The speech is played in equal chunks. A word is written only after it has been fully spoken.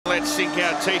Let's sink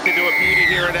our teeth into a beauty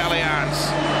here at Allianz.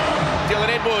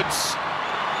 Dylan Edwards,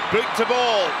 boot to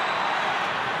ball.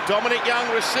 Dominic Young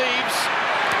receives,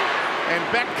 and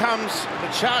back comes the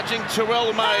charging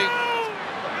Terrell May.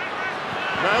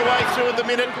 No way through at the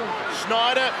minute.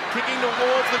 Schneider kicking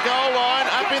towards the goal line,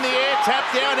 up in the air,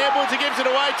 tapped down. Edwards, he gives it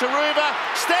away to Ruba,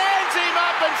 stands him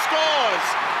up and scores.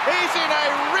 He's in a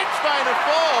rich vein of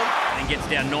form. And gets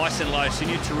down nice and low.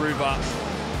 Sinu Taruba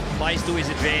plays to his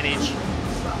advantage.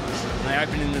 They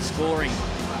open in the scoring,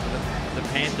 the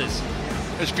Panthers.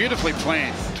 It's beautifully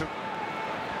planned.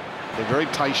 They're very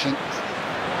patient.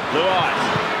 Luai.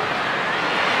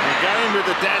 Again with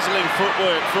the dazzling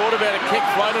footwork. Thought about a kick,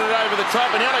 floated it over the top,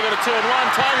 and now they've got a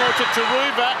 2-on-1. Time launch it to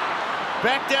Ruba.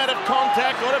 Backed out of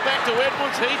contact, got it back to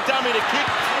Edwards. He's dummy to kick.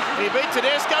 He beat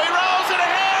Tedesco. He rolls it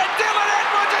ahead. Dylan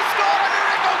Edwards has scored a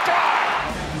miracle try.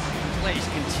 Please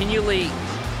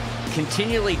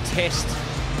continually test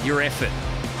your effort.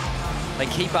 They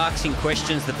keep asking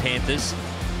questions, the Panthers.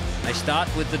 They start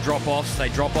with the drop-offs. They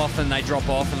drop off and they drop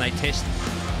off, and they test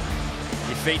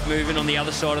your feet moving on the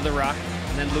other side of the ruck.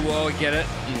 And then Luai will get it,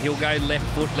 and he'll go left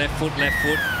foot, left foot, left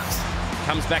foot.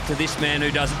 Comes back to this man who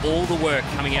does all the work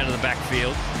coming out of the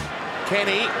backfield.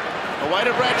 Kenny, away to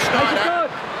Brad Schneider.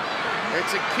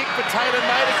 It's a kick for Taylor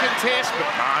May to contest, but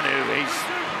Manu, he's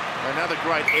another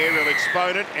great aerial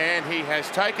exponent, and he has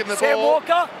taken the Sam ball.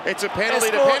 Walker. It's a penalty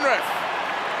to Escort. Penrith.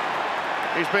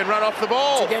 He's been run off the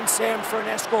ball. It's against Sam for an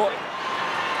escort.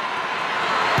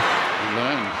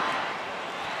 Learn.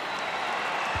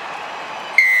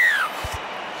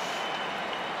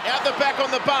 Out the back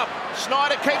on the bump.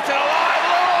 Schneider keeps it alive.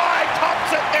 Luai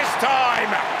tops it this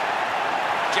time.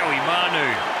 Joey Manu.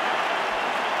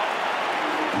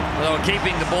 They were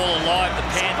keeping the ball alive, the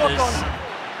Panthers.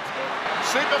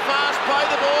 Super fast, play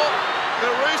the ball.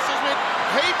 The Roosters with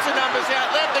heaps of numbers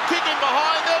out left. The kick in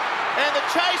behind them. And the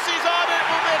chase is on it.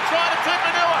 Will be a try to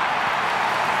Tupanua.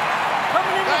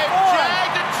 They've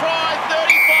jagged and tried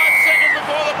 35 seconds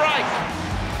before the break.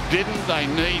 Didn't they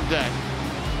need that?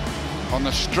 On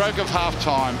the stroke of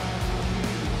half-time,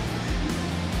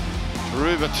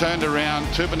 Taruva turned around.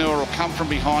 Tupanua will come from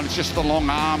behind. It's just the long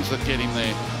arms that get him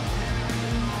there.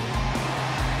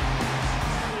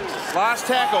 Last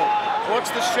tackle.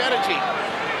 What's the strategy?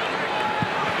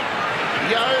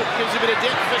 Yo gives a bit of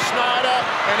depth for Schneider,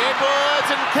 and Edwards,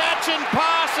 and catch and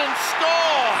pass and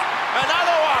score.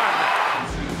 Another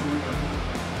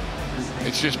one.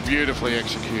 It's just beautifully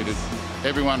executed.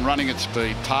 Everyone running at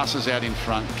speed, passes out in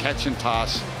front, catch and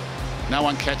pass. No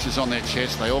one catches on their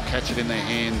chest, they all catch it in their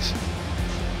hands.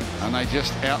 And they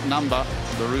just outnumber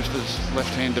the Roosters'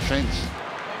 left-hand defence.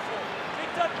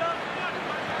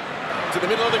 To the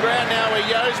middle of the ground now where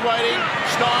Yo's waiting.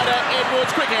 Schneider,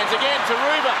 Edwards, quick hands again to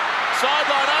Ruba.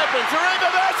 Sideline open. Taruba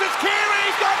versus Keary.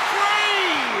 He's got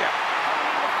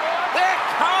 3. They're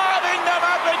carving them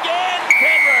up again,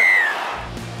 Penrith.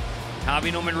 Harvey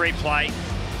Norman replay.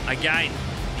 Again,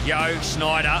 Yo,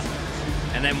 Schneider.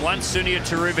 And then once Sunia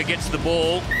Taruba gets the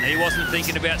ball, he wasn't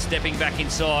thinking about stepping back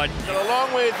inside. And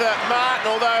along with Martin,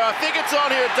 although I think it's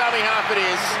on here at dummy half it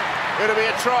is. It'll be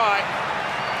a try.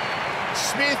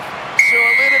 Smith saw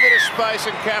a little bit of space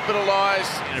and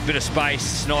capitalised. In a bit of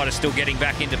space, Schneider still getting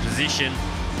back into position.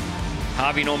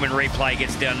 Harvey Norman replay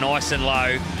gets down nice and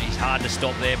low. He's hard to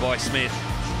stop there by Smith.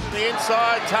 The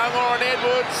inside, Tungor and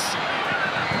Edwards.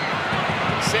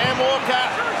 Sam Walker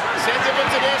sends it to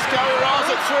Tedesco, he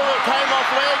rolls it through, it came off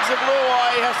legs of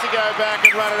Luai. He has to go back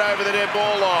and run it over the dead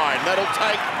ball line. That'll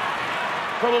take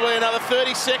probably another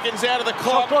 30 seconds out of the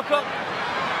clock.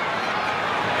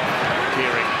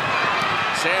 Keary.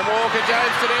 Sam Walker,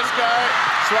 James Tedesco,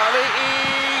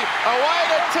 Swali'i, away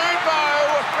to Tupou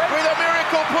with a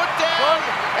miracle put down,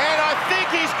 and I think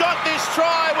he's got this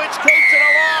try which keeps it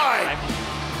alive.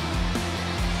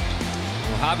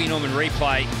 Well, Harvey Norman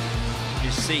replay, you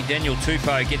see Daniel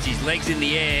Tupou gets his legs in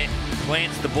the air,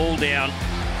 plants the ball down.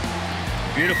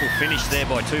 Beautiful finish there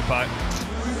by Tupou.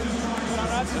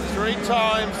 3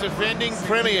 times defending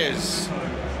premiers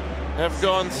have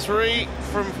gone 3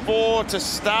 from 4 to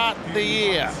start the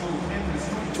year.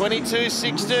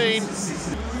 22-16.